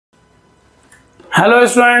Hello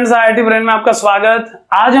students, IIT brain में आपका स्वागत।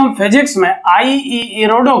 आज हम फिजिक्स में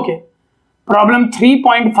इरोडो के प्रॉब्लम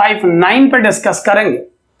 3.59 पे डिस्कस करेंगे।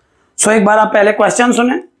 सो एक बार आप पहले क्वेश्चन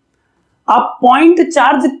सुने। A point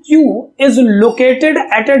charge Q is located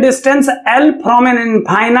at A distance L from an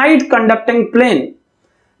infinite conducting plane.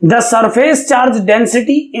 The surface charge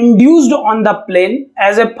density induced on the plane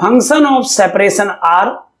as a function of separation R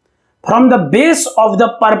from the base of the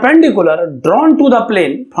perpendicular drawn to the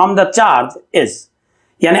plane from the charge is।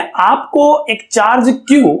 यानी आपको एक charge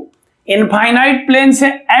Q infinite plane से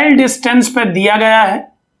L distance पे दिया गया है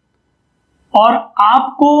और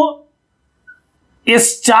आपको इस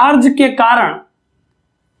चार्ज के कारण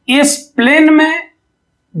इस प्लेन में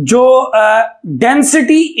जो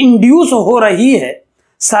डेंसिटी इंड्यूस हो रही है,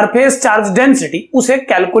 सरफेस चार्ज डेंसिटी, उसे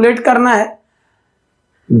कैलकुलेट करना है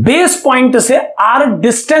बेस पॉइंट से R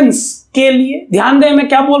डिस्टेंस के लिए। ध्यान दें, मैं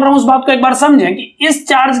क्या बोल रहा हूं उस बात को एक बार समझें कि इस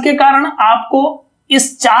चार्ज के कारण आपको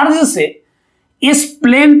इस चार्ज से इस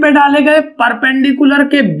प्लेन पे डाले गए परपेंडिकुलर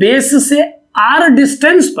के बेस से R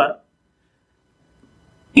डिस्टेंस पर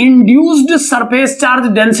इंड्यूस्ड सरफेस चार्ज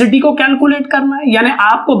डेंसिटी को कैलकुलेट करना है। यानी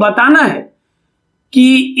आपको बताना है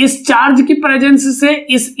कि इस चार्ज की प्रेजेंस से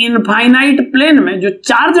इस इनफाइनाइट प्लेन में जो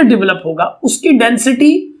चार्ज डेवलप होगा उसकी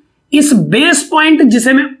डेंसिटी इस बेस पॉइंट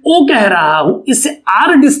जिसे मैं O कह रहा हूं, इससे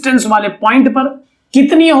R डिस्टेंस वाले पॉइंट पर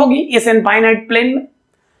कितनी होगी इस इनफाइनाइट प्लेन में।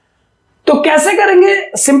 तो कैसे करेंगे,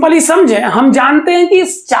 सिंपली समझे। हम जानते हैं कि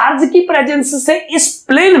इस चार्ज की प्रेजेंस से इस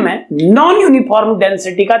प्लेन में नॉन यूनिफॉर्म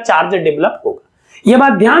डेंसिटी का चार्ज डेवलप होगा। यह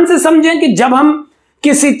बात ध्यान से समझें कि जब हम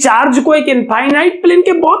किसी चार्ज को एक इनफाइनाइट प्लेन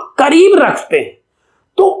के बहुत करीब रखते हैं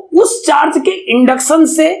तो उस चार्ज के इंडक्शन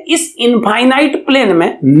से इस इनफाइनाइट प्लेन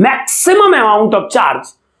में मैक्सिमम अमाउंट ऑफ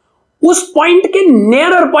चार्ज उस पॉइंट के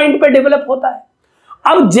नियरर पॉइंट पे डेवलप होता है।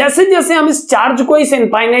 अब जैसे जैसे हम इस चार्ज को इस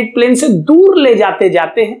इनफाइनाइट प्लेन से दूर ले जाते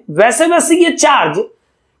जाते हैं, वैसे वैसे ये चार्ज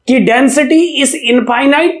की डेंसिटी इस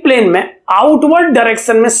इनफाइनाइट प्लेन में आउटवर्ड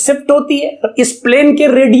डायरेक्शन में शिफ्ट होती है इस प्लेन के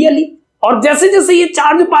रेडियली। और जैसे जैसे ये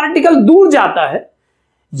चार्ज पार्टिकल दूर जाता है,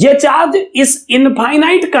 ये चार्ज इस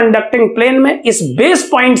इनफाइनाइट कंडक्टिंग प्लेन में इस बेस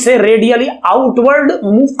पॉइंट से रेडियली आउटवर्ड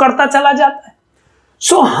मूव करता चला जाता है।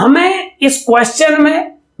 सो हमें इस क्वेश्चन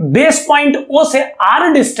में बेस पॉइंट O से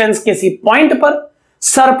R डिस्टेंस किसी पॉइंट पर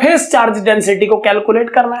सरफेस चार्ज डेंसिटी को कैलकुलेट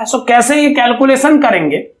करना है। सो कैसे ये कैलकुलेशन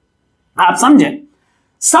करेंगे आप समझें।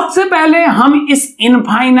 सबसे पहले हम इस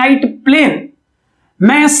इनफाइनाइट प्लेन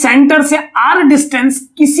में सेंटर से R डिस्टेंस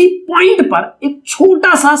किसी पॉइंट पर एक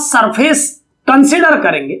छोटा सा सरफेस कंसीडर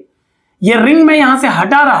करेंगे। ये रिंग मैं यहां से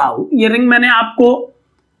हटा रहा हूं। ये रिंग मैंने आपको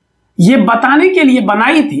ये बताने के लिए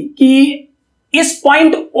बनाई थी कि इस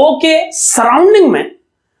पॉइंट O के सराउंडिंग में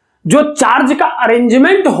जो चार्ज का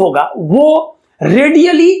अरेंजमेंट होगा वो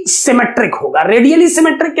रेडियली सिमेट्रिक होगा। रेडियली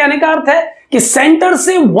सिमेट्रिक कहने का अर्थ है कि सेंटर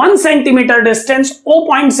से 1 सेंटीमीटर डिस्टेंस, O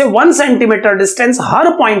पॉइंट से 1 सेंटीमीटर डिस्टेंस, हर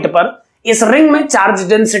पॉइंट पर इस रिंग में चार्ज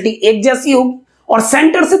डेंसिटी एक जैसी होगी और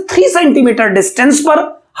सेंटर से 3 सेंटीमीटर डिस्टेंस पर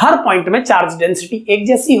हर पॉइंट में चार्ज डेंसिटी एक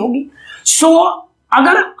जैसी होगी। सो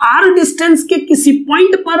अगर R डिस्टेंस के किसी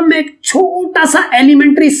पॉइंट पर मैं एक छोटा सा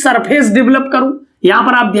एलिमेंट्री सरफेस डेवलप करूं, यहां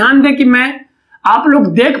पर आप ध्यान दें कि मैं आप लोग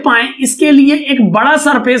देख पाए इसके लिए एक बड़ा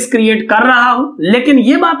सरफेस क्रिएट कर रहा हूं, लेकिन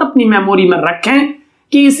यह बात अपनी मेमोरी में रखें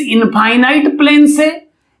कि इस इनफाइनाइट प्लेन से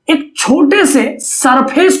एक छोटे से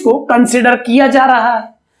सरफेस को कंसीडर किया जा रहा है।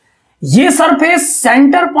 यह सरफेस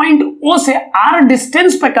सेंटर पॉइंट O से R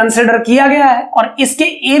डिस्टेंस पे कंसीडर किया गया है और इसके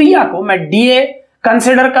एरिया को मैं dA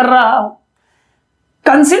कंसीडर कर रहा हूं।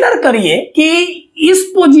 कंसीडर करिए कि इस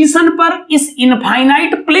पोजीशन पर इस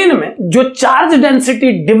इनफाइनाइट प्लेन में जो चार्ज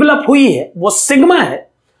डेंसिटी डेवलप हुई है वो सिग्मा है।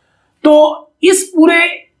 तो इस पूरे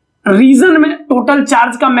रीजन में टोटल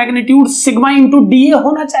चार्ज का मैग्नीट्यूड सिग्मा इंटू dA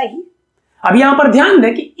होना चाहिए। अब यहां पर ध्यान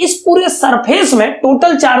दें कि इस पूरे सरफेस में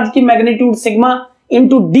टोटल चार्ज की मैग्नीट्यूड सिग्मा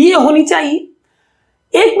इंटू dA होनी चाहिए।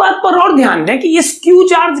 एक बात पर और ध्यान दें कि इस Q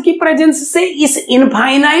चार्ज की प्रेजेंस से इस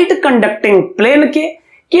इनफाइनाइट कंडक्टिंग प्लेन के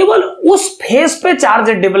केवल उस फेस पे चार्ज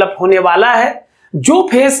डेवलप होने वाला है जो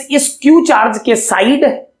फेस इस Q चार्ज के साइड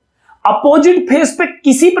है। अपोजिट फेस पे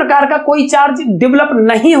किसी प्रकार का कोई चार्ज डेवलप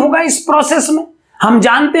नहीं होगा इस प्रोसेस में। हम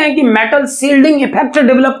जानते हैं कि मेटल शील्डिंग इफेक्ट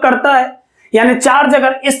डेवलप करता है, यानी चार्ज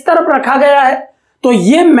अगर इस तरफ रखा गया है तो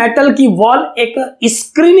ये मेटल की वॉल एक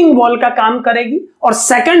स्क्रीनिंग वॉल का काम करेगी और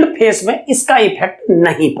सेकंड फेस में इसका इफेक्ट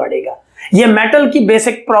नहीं पड़ेगा। ये मेटल की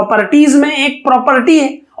बेसिक प्रॉपर्टीज में एक प्रॉपर्टी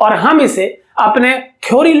है और हम इसे अपने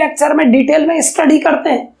थ्योरी लेक्चर में डिटेल में स्टडी करते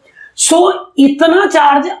हैं। सो इतना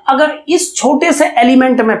चार्ज अगर इस छोटे से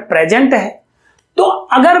एलिमेंट में प्रेजेंट है तो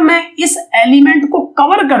अगर मैं इस एलिमेंट को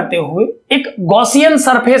कवर करते हुए एक गॉसियन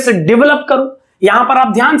सरफेस डेवलप करूं, यहां पर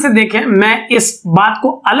आप ध्यान से देखें, मैं इस बात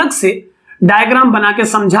को अलग से डायग्राम बना के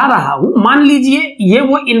समझा रहा हूं। मान लीजिए ये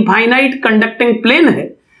वो इनफाइनाइट कंडक्टिंग प्लेन है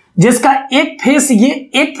जिसका एक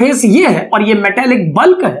फेस ये है और ये मेटेलिक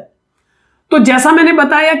बल्क है। तो जैसा मैंने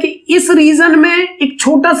बताया कि इस रीजन में एक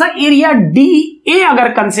छोटा सा एरिया डी ए अगर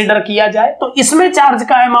कंसीडर किया जाए तो इसमें चार्ज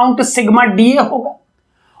का अमाउंट सिग्मा डी ए होगा।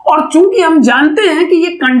 और चूंकि हम जानते हैं कि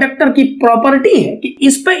ये कंडक्टर की प्रॉपर्टी है कि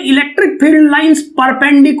इस पे electric field lines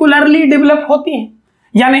perpendicularly develop होती हैं,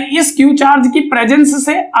 यानी इस क्यू चार्ज की प्रेजेंस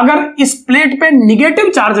से अगर इस प्लेट पे निगेटिव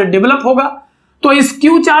चार्ज डेवलप होगा तो इस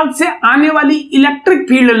क्यू चार्ज से आने वाली इलेक्ट्रिक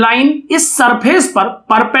फील्ड लाइन इस सरफेस पर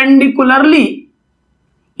परपेंडिकुलरली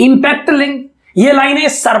इंपैक्ट लेंगी। ये लाइनें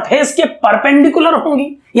सरफेस के परपेंडिकुलर होंगी,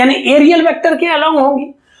 यानी एरियल वेक्टर के अलोंग होंगी।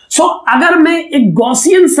 सो अगर मैं एक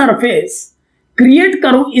गॉसियन सरफेस क्रिएट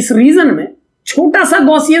करूं इस रीजन में, छोटा सा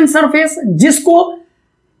गॉसियन सरफेस जिसको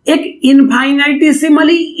एक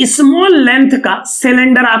इनफाइनाइटिसिमली स्मॉल लेंथ का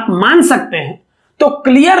सिलेंडर आप मान सकते हैं, तो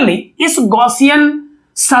क्लियरली इस गॉसियन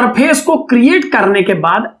सरफेस को क्रिएट करने के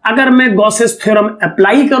बाद अगर मैं गॉसेस थ्योरम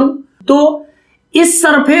अप्लाई करूं तो इस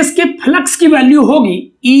सरफेस के फ्लक्स की वैल्यू होगी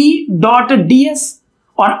E डॉट ds,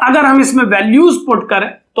 और अगर हम इसमें वैल्यूज पुट करें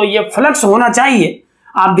तो ये फ्लक्स होना चाहिए,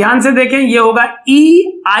 आप ध्यान से देखें, ये होगा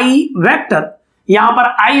EI वेक्टर। यहां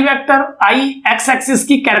पर I vector I x axis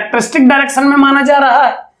की कैरेक्टरिस्टिक डायरेक्शन में माना जा रहा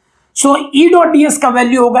है। सो E डॉट ds का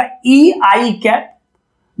वैल्यू होगा EI कैप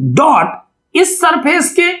डॉट इस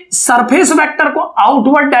सरफेस के सरफेस वेक्टर को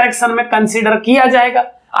आउटवर्ड डायरेक्शन में कंसीडर किया जाएगा।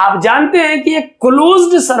 आप जानते हैं कि एक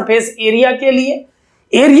क्लोज्ड सरफेस एरिया के लिए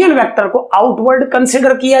एरियल वेक्टर को आउटवर्ड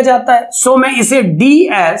कंसीडर किया जाता है। सो मैं इसे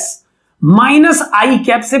ds माइनस आई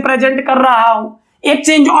कैप से प्रेजेंट कर रहा हूं। एक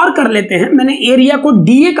चेंज और कर लेते हैं, मैंने एरिया को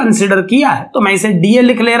dA कंसीडर किया है तो मैं इसे dA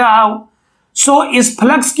लिख ले रहा हूं। सो इस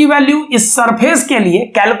फ्लक्स की वैल्यू इस सरफेस के लिए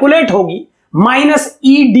कैलकुलेट होगी माइनस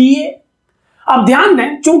EdA। अब ध्यान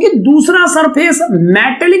दें, चूंकि दूसरा सरफेस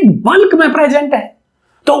मेटेलिक बल्क में प्रेजेंट है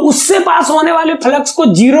तो उससे पास होने वाले फ्लक्स को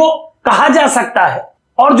जीरो कहा जा सकता है,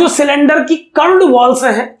 और जो सिलेंडर की कर्व्ड वॉल्स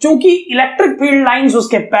हैं, चूंकि इलेक्ट्रिक फील्ड लाइंस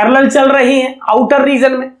उसके पैरेलल चल रही हैं आउटर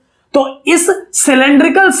रीजन में, तो इस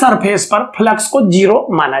सिलेंड्रिकल सरफेस पर फ्लक्स को जीरो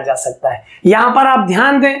माना जा सकता है। यहां पर आप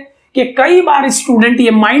ध्यान दें कि कई बार स्टूडेंट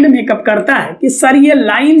ये माइंड मेकअप करता है कि सर ये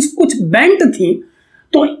लाइंस कुछ बेंट थी,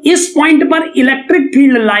 तो इस पॉइंट पर इलेक्ट्रिक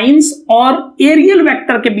फील्ड लाइंस और एरियल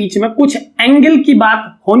वेक्टर के बीच में कुछ एंगल की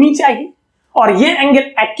बात होनी चाहिए और ये एंगल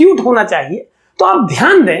एक्यूट होना चाहिए। तो आप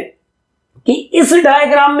ध्यान दें कि इस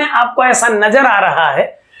डायग्राम में आपको ऐसा नजर आ रहा है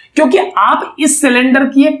क्योंकि आप इस सिलेंडर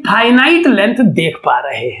की एक फाइनाइट लेंथ देख पा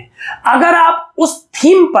रहे हैं। अगर आप उस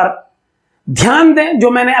थीम पर ध्यान दें जो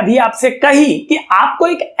मैंने अभी आपसे कही कि आपको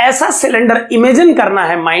एक ऐसा सिलेंडर इमेजिन करना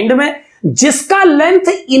है माइंड में जिसका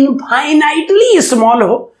लेंथ इनफाइनाइटली स्मॉल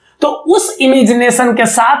हो, तो उस इमेजिनेशन के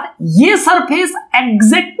साथ ये सरफेस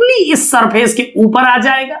एग्जैक्टली इस सरफेस के ऊपर आ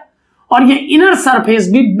जाएगा और ये इनर सरफेस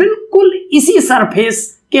भी बिल्कुल इसी सरफेस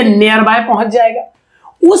के नियर बाय पहुंच जाएगा।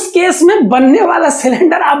 उस केस में बनने वाला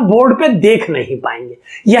सिलेंडर आप बोर्ड पे देख नहीं पाएंगे।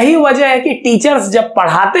 यही वजह है कि टीचर्स जब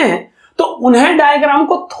पढ़ाते हैं तो उन्हें डायग्राम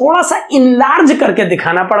को थोड़ा सा इनलार्ज करके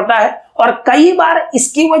दिखाना पड़ता है और कई बार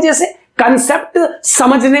इसकी वजह से कंसेप्ट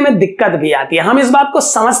समझने में दिक्कत भी आती है। हम इस बात को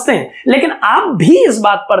समझते हैं, लेकिन आप भी इस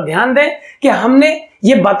बात पर ध्यान दें कि हमने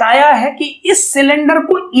ये बताया है कि इस सिलेंडर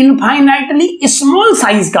को इनफाइनाइटली स्मॉल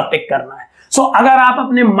साइज का पिक करना है। सो अगर आप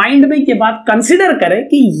अपने माइंड में ये बात कंसीडर करें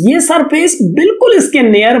कि ये सरफेस बिल्कुल इसके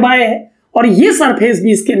नियर बाय है और ये सरफेस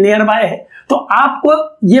भी इसके नियर बाय है, तो आपको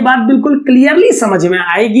ये बात बिल्कुल क्लियरली समझ में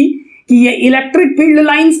आएगी कि ये इलेक्ट्रिक फील्ड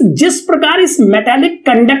लाइंस जिस प्रकार इस मेटेलिक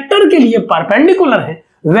कंडक्टर के लिए परपेंडिकुलर है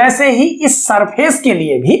वैसे ही इस सरफेस के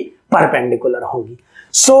लिए भी परपेंडिकुलर होगी।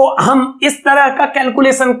 सो हम इस तरह का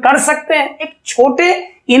कैलकुलेशन कर सकते हैं एक छोटे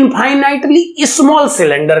इनफाइनाइटली स्मॉल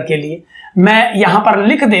सिलेंडर के लिए। मैं यहां पर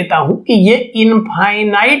लिख देता हूं कि ये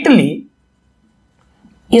इनफाइनाइटली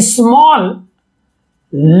स्मॉल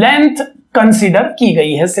लेंथ कंसीडर की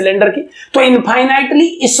गई है सिलेंडर की। तो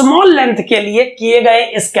इनफाइनाइटली स्मॉल लेंथ के लिए किए गए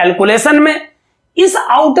इस कैलकुलेशन में इस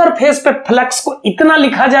आउटर फेस पे फ्लक्स को इतना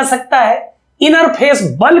लिखा जा सकता है, इनर फेस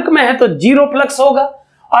बल्क में है तो जीरो फ्लक्स होगा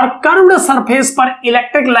और कर्व्ड सरफेस पर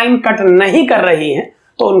इलेक्ट्रिक लाइन कट नहीं कर रही है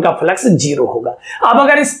तो उनका फ्लक्स जीरो होगा। अब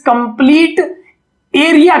अगर इस कंप्लीट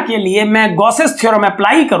एरिया के लिए मैं गॉसेस थ्योरम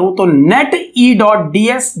अप्लाई करूं तो नेट E डॉट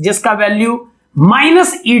ds जिसका वैल्यू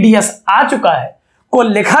माइनस EdS आ चुका है को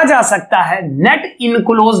लिखा जा सकता है नेट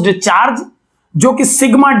इनक्लोज्ड चार्ज जो कि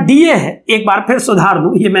सिग्मा dA है। एक बार फिर सुधार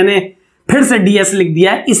दूं, ये मैंने फिर से ds लिख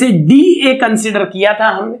दिया है, इसे dA कंसीडर किया था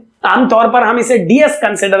हमने। आमतौर पर हम इसे ds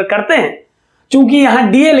कंसीडर करते हैं, चूंकि यहां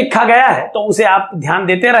dA लिखा गया है तो उसे आप ध्यान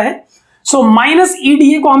देते रहें। सो माइनस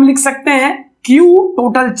EdA को हम लिख सकते हैं Q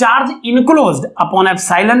total charge enclosed upon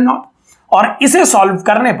epsilon not, और इसे सॉल्व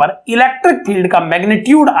करने पर इलेक्ट्रिक फील्ड का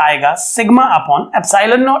मैग्नीट्यूड आएगा sigma upon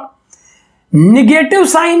epsilon not. Negative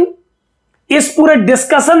sign इस पूरे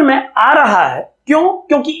डिस्कशन में आ रहा है, क्यों?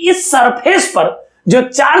 क्योंकि इस सरफेस पर जो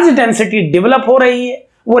चार्ज डेंसिटी डेवलप हो रही है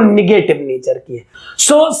वो निगेटिव नेचर की है।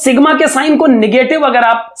 सो सिग्मा के साइन को निगेटिव अगर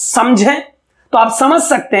आप समझें तो आप समझ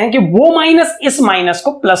सकते हैं कि वो माइनस इस माइनस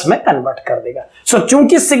को प्लस में कन्वर्ट कर देगा। सो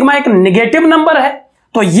चूंकि सिग्मा एक निगेटिव नंबर है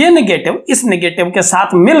तो ये निगेटिव इस निगेटिव के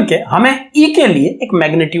साथ मिलके हमें ई के लिए एक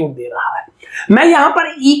मैग्नीट्यूड दे रहा है। मैं यहां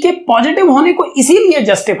पर ई के पॉजिटिव होने को इसीलिए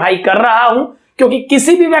जस्टिफाई कर रहा हूं क्योंकि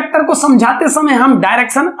किसी भी वेक्टर को समझाते समय हम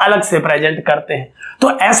डायरेक्शन अलग से प्रेजेंट करते हैं,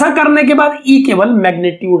 तो ऐसा करने के बाद ई केवल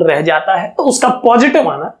मैग्नीट्यूड रह जाता है, तो उसका पॉजिटिव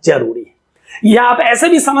आना जरूरी है। या आप ऐसे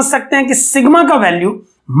भी समझ सकते हैं कि सिग्मा का value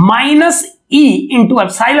minus E into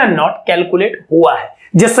epsilon not calculate हुआ है,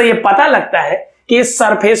 जिससे यह पता लगता है कि इस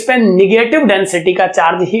सरफेस पे निगेटिव डेंसिटी का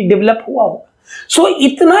चार्ज ही डेवलप हुआ होगा। सो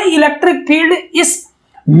इतना इलेक्ट्रिक फील्ड इस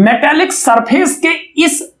मेटेलिक सरफेस के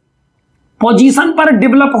इस पोजीशन पर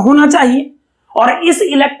डेवलप होना चाहिए और इस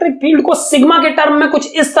इलेक्ट्रिक फील्ड को सिग्मा के टर्म में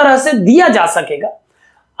कुछ इस तरह से दिया जा सकेगा।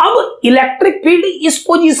 अब इलेक्ट्रिक फील्ड इस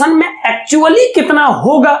पोजीशन में एक्चुअली कितना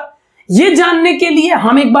होगा यह जानने के लिए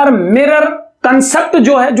हम एक बार मिरर कंसेप्ट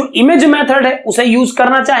जो है, जो इमेज मेथड है, उसे यूज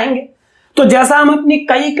करना चाहेंगे। तो जैसा हम अपनी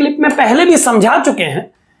कई क्लिप में पहले भी समझा चुके हैं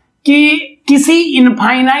कि किसी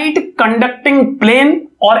इनफाइनाइट कंडक्टिंग प्लेन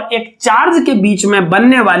और एक चार्ज के बीच में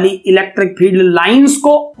बनने वाली इलेक्ट्रिक फील्ड लाइंस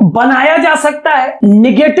को बनाया जा सकता है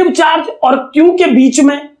नेगेटिव चार्ज और क्यू के बीच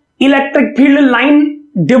में इलेक्ट्रिक फील्ड लाइन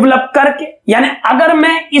डेवलप करके। यानी अगर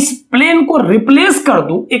मैं इस प्लेन को रिप्लेस कर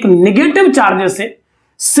दूं एक नेगेटिव चार्ज से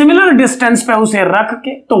सिमिलर डिस्टेंस पे उसे रख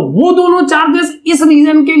के, तो वो दोनों चार्जेस इस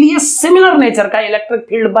रीजन के लिए सिमिलर नेचर का इलेक्ट्रिक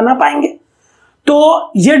फील्ड बना पाएंगे।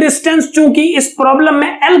 तो ये डिस्टेंस चूंकि इस प्रॉब्लम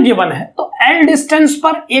में L गिवन है, तो L डिस्टेंस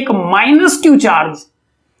पर एक माइनस क्यू चार्ज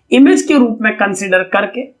इमेज के रूप में कंसीडर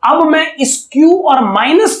करके अब मैं इस Q और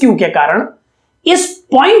माइनस Q के कारण इस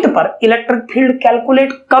पॉइंट पर इलेक्ट्रिक फील्ड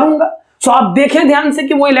कैलकुलेट करूंगा। सो आप देखें ध्यान से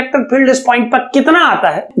कि वो इलेक्ट्रिक फील्ड इस पॉइंट पर कितना आता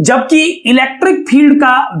है, जबकि इलेक्ट्रिक फील्ड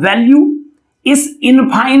का वैल्यू इस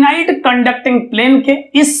इनफाइनाइट कंडक्टिंग प्लेन के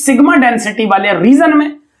इस सिग्मा डेंसिटी वाले रीजन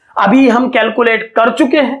में अभी हम कैलकुलेट कर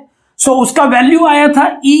चुके हैं। सो उसका वैल्यू आया था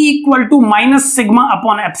E equal to minus sigma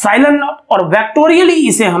upon epsilon not, और वेक्टोरियली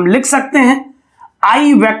इसे हम लिख सकते हैं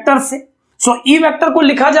I वेक्टर से। सो E वेक्टर को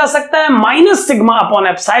लिखा जा सकता है minus sigma upon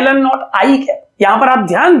epsilon not I cap. यहां पर आप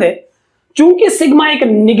ध्यान दें, चूंकि सिग्मा एक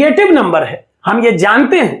निगेटिव नंबर है, हम ये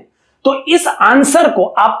जानते हैं, तो इस आंसर को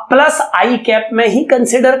आप प्लस I कैप में ही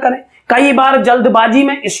कंसिडर करें। कई बार जल्दबाजी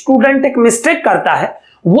में स्टूडेंट एक मिस्टेक करता है,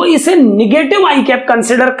 वो इसे निगेटिव आई कैप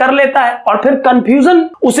कंसिडर कर लेता है और फिर कंफ्यूजन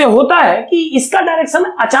उसे होता है कि इसका डायरेक्शन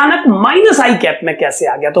अचानक माइनस आई कैप में कैसे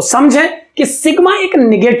आ गया। तो समझें कि सिग्मा एक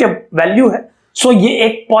निगेटिव वैल्यू है, सो ये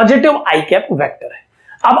एक पॉजिटिव आई कैप वेक्टर है।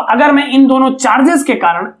 अब अगर मैं इन दोनों चार्जेस के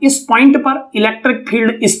कारण इस पॉइंट पर electric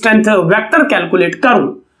field strength vector calculate करूं,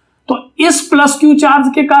 तो इस प्लस क्यू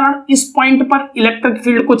चार्ज के कारण इस पॉइंट पर इलेक्ट्रिक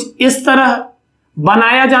फील्ड कुछ इस तरह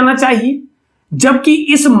बनाया जाना चाहिए, जबकि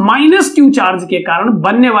इस माइनस क्यू चार्ज के कारण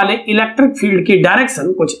बनने वाले इलेक्ट्रिक फील्ड की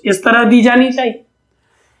डायरेक्शन कुछ इस तरह दी जानी चाहिए।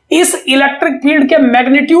 इस इलेक्ट्रिक फील्ड के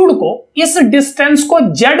मैग्नीट्यूड को इस डिस्टेंस को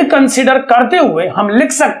z कंसीडर करते हुए हम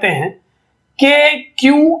लिख सकते हैं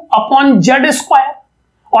KQ अपॉन जेड स्क्वायर,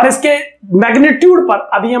 और इसके मैग्नीट्यूड पर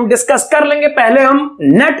अभी हम डिस्कस कर लेंगे। पहले हम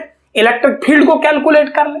नेट इलेक्ट्रिक फील्ड को कैलकुलेट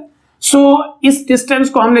कर लें। सो इस डिस्टेंस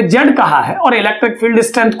को हमने z कहा है और इलेक्ट्रिक फील्ड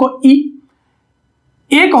स्ट्रेंथ को E।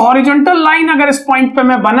 एक हॉरिजॉन्टल लाइन अगर इस पॉइंट पे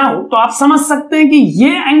मैं बनाऊं तो आप समझ सकते हैं कि ये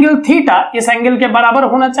एंगल थीटा इस एंगल के बराबर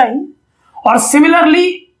होना चाहिए, और सिमिलरली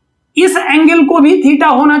इस एंगल को भी थीटा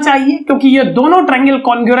होना चाहिए क्योंकि ये दोनों ट्रायंगल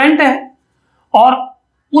कॉन्ग्रुएंट है, और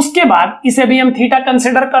उसके बाद इसे भी हम थीटा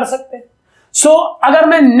कंसीडर कर सकते हैं। सो अगर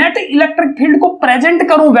मैं नेट इलेक्ट्रिक फील्ड को प्रेजेंट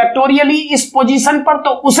करूं वेक्टोरियली इस पोजीशन पर, तो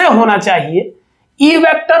उसे होना चाहिए E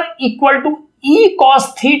vector equal to E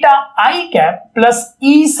cos theta I cap plus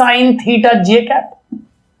E sin theta J cap.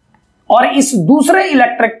 और इस दूसरे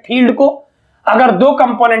इलेक्ट्रिक फील्ड को अगर दो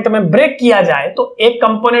कंपोनेंट में ब्रेक किया जाए तो एक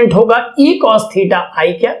कंपोनेंट होगा E cos theta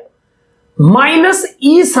I cap minus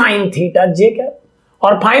E sin theta J cap,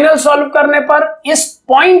 और फाइनल सॉल्व करने पर इस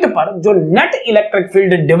पॉइंट पर जो नेट इलेक्ट्रिक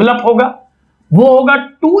फील्ड डेवलप होगा वो होगा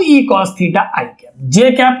 2E cos theta I cap.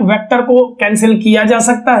 J cap vector को कैंसिल किया जा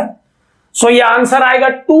सकता है, सो ये आंसर आएगा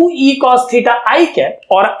 2E cos theta I cap.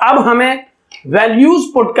 और अब हमें वैल्यूज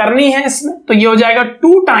पुट करनी है इसमें, तो ये हो जाएगा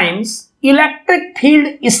 2 times electric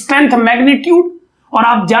field strength magnitude, और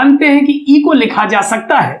आप जानते हैं कि E को लिखा जा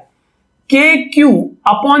सकता है KQ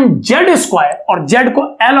अपॉन जेड स्क्वायर, और जेड को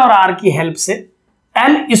L और R की हेल्प से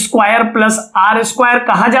L square plus R square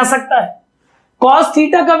कहा जा सकता है। कॉस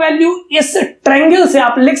थीटा का वैल्यू इस ट्रायंगल से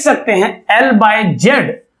आप लिख सकते हैं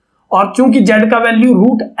L/Z, और चूंकि Z का वैल्यू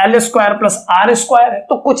 √L² प्लस R² है,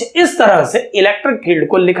 तो कुछ इस तरह से इलेक्ट्रिक फील्ड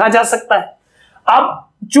को लिखा जा सकता है। अब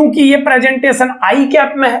चूंकि ये प्रेजेंटेशन आई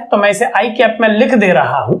कैप में है, तो मैं इसे आई कैप में लिख दे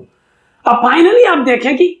रहा हूं। अब फाइनली आप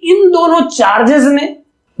देखें कि इन दोनों चार्जेस ने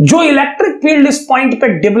जो इलेक्ट्रिक फील्ड इस पॉइंट पे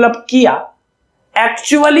डेवलप किया,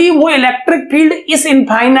 एक्चुअली वो इलेक्ट्रिक फील्ड इस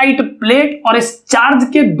इनफाइनाइट प्लेट और इस चार्ज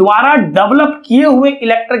के द्वारा डेवलप किए हुए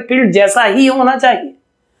इलेक्ट्रिक फील्ड जैसा ही होना चाहिए।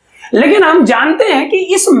 लेकिन हम जानते हैं कि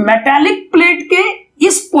इस मेटालिक प्लेट के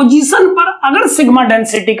इस पोजीशन पर अगर सिग्मा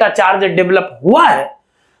डेंसिटी का चार्ज डेवलप हुआ है,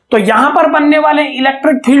 तो यहां पर बनने वाले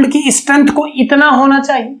इलेक्ट्रिक फील्ड की स्ट्रेंथ को इतना होना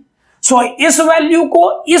चाहिए। सो इस वैल्यू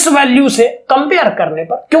को इस वैल्यू से कंपेयर करने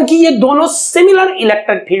पर, क्योंकि ये दोनों सिमिलर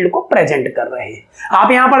इलेक्ट्रिक फील्ड को प्रेजेंट कर रहे हैं,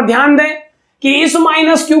 आप यहां पर ध्यान दें कि इस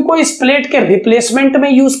 -q को इस प्लेट के रिप्लेसमेंट में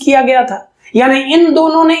यूज किया गया था, यानी इन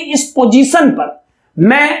दोनों ने इस पोजीशन पर,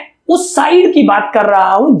 मैं उस साइड की बात कर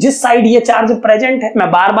रहा हूं जिस साइड ये चार्ज प्रेजेंट है।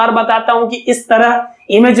 मैं बार बार बताता हूं कि इस तरह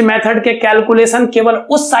इमेज मेथड के कैलकुलेशन केवल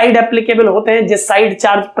उस साइड एप्लीकेबल होते हैं जिस साइड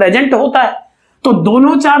चार्ज प्रेजेंट होता है। तो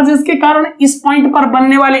दोनों चार्जेस के कारण इस पॉइंट पर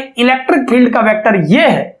बनने वाले इलेक्ट्रिक फील्ड का वेक्टर ये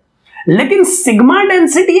है, लेकिन सिग्मा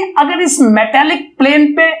डेंसिटी अगर इस मेटालिक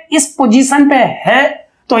प्लेन पे इस पोजीशन पे है,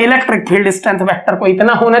 तो इलेक्ट्रिक फील्ड स्ट्रेंथ वेक्टर को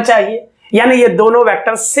इतना होना चाहिए। यानी ये दोनों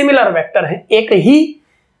वेक्टर सिमिलर वेक्टर हैं, एक ही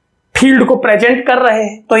फील्ड को प्रेजेंट कर रहे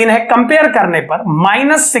हैं। तो इन्हें कंपेयर करने पर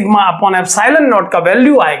 -σ/ε0 का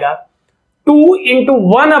वैल्यू आएगा 2 ×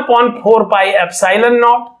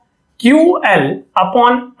 1/4πε0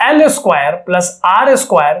 QL/L² plus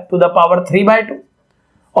R² to the power 3/2।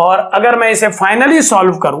 और अगर मैं इसे फाइनली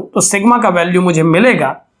सॉल्व करूं तो सिग्मा का वैल्यू मुझे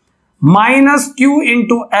मिलेगा -Q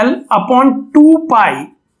 ×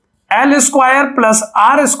 L/2πL² plus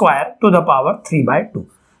R² to the power 3/2।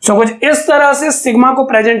 सो कुछ इस तरह से सिग्मा को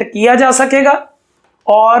प्रेजेंट किया जा सकेगा,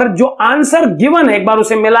 और जो आंसर गिवन है एक बार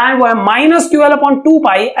उसे मिलाएं, वो है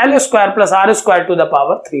 -QL/2πL² plus R² to the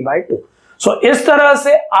power 3/2। सो इस तरह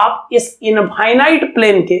से आप इस इनफाइनाइट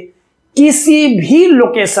प्लेन के किसी भी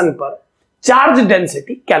लोकेशन पर चार्ज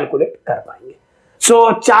डेंसिटी कैलकुलेट कर पाएंगे।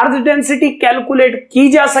 सो चार्ज डेंसिटी कैलकुलेट की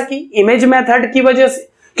जा सकी इमेज मेथड की वजह से,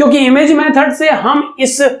 क्योंकि इमेज मेथड से हम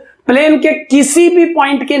इस प्लेन के किसी भी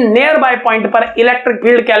पॉइंट के नियर बाय पॉइंट पर इलेक्ट्रिक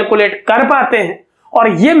फील्ड कैलकुलेट कर पाते हैं। और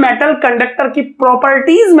ये मेटल कंडक्टर की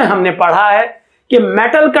प्रॉपर्टीज में हमने पढ़ा है कि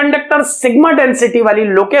मेटल कंडक्टर सिग्मा डेंसिटी वाली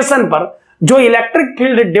लोकेशन पर जो इलेक्ट्रिक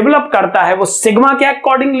फील्ड डेवलप करता है वो सिग्मा के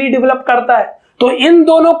अकॉर्डिंगली डेवलप करता है। तो इन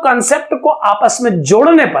दोनों कंसेप्ट को आपस में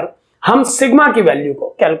जोड़ने पर हम सिग्मा की वैल्यू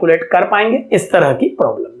को कैलकुलेट कर पाएंगे इस तरह की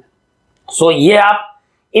प्रॉब्लम में। सो ये आप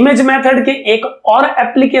इमेज मेथड के एक और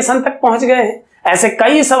एप्लीकेशन तक पहुंच गए हैं। ऐसे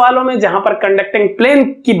कई सवालों में जहां पर कंडक्टिंग प्लेन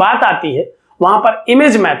की बात आती है, वहां पर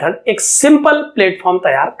इमेज मेथड एक सिंपल प्लेटफॉर्म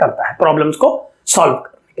तैयार करता है प्रॉब्लम्स को सॉल्व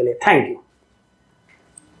करने के लिए। Thank you.